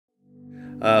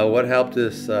What helped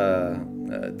us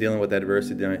dealing with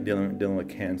adversity, dealing with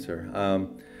cancer?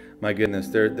 My goodness,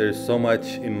 there's so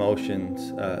much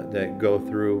emotions that go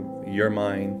through your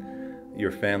mind,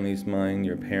 your family's mind,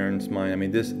 your parents' mind. I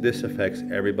mean, this affects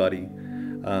everybody.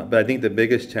 But I think the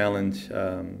biggest challenge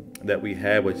that we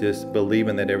had was just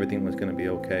believing that everything was going to be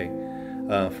okay.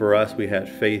 For us, we had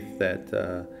faith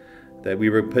that we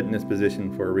were put in this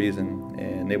position for a reason,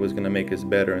 and it was going to make us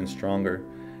better and stronger.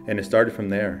 And it started from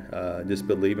there, just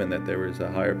believing that there was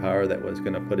a higher power that was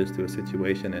going to put us to a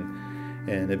situation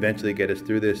and eventually get us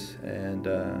through this.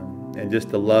 And just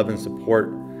the love and support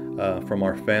from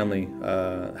our family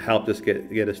helped us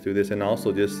get us through this. And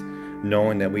also just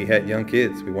knowing that we had young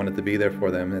kids, we wanted to be there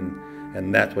for them,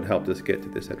 and that's what helped us get to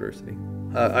this adversity.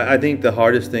 I think the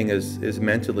hardest thing is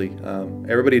mentally.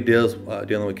 Everybody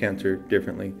dealing with cancer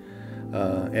differently,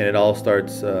 and it all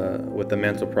starts with the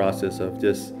mental process of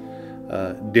just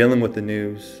dealing with the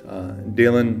news,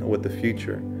 dealing with the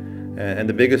future. And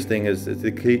the biggest thing is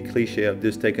the cliche of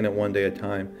just taking it one day at a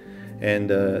time. And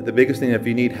the biggest thing, if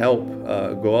you need help,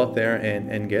 go out there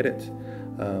and get it.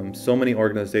 So many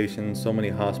organizations, so many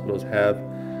hospitals have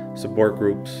support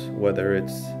groups, whether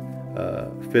it's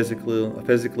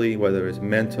physically, whether it's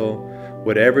mental,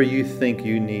 whatever you think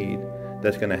you need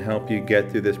that's going to help you get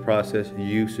through this process,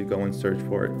 you should go and search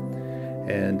for it.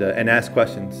 And ask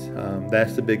questions.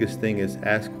 That's the biggest thing, is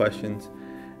ask questions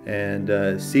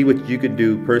and see what you could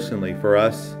do personally. For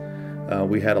us,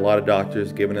 we had a lot of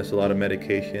doctors giving us a lot of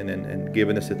medication and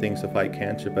giving us the things to fight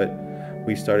cancer, but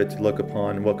we started to look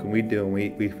upon what can we do, and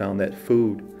we found that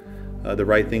food, the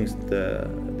right things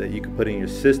that you can put in your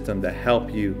system to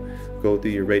help you go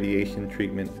through your radiation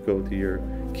treatment, go through your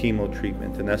chemo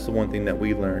treatment. And that's the one thing that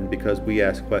we learned, because we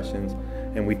asked questions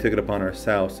and we took it upon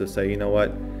ourselves to say, you know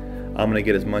what, I'm going to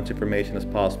get as much information as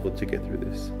possible to get through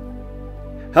this.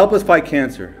 Help us fight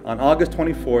cancer. On August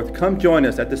 24th, come join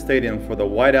us at the stadium for the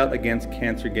Whiteout Against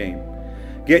Cancer game.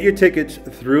 Get your tickets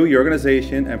through your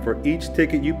organization, and for each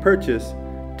ticket you purchase,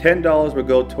 $10 will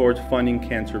go towards funding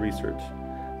cancer research.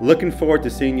 Looking forward to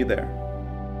seeing you there.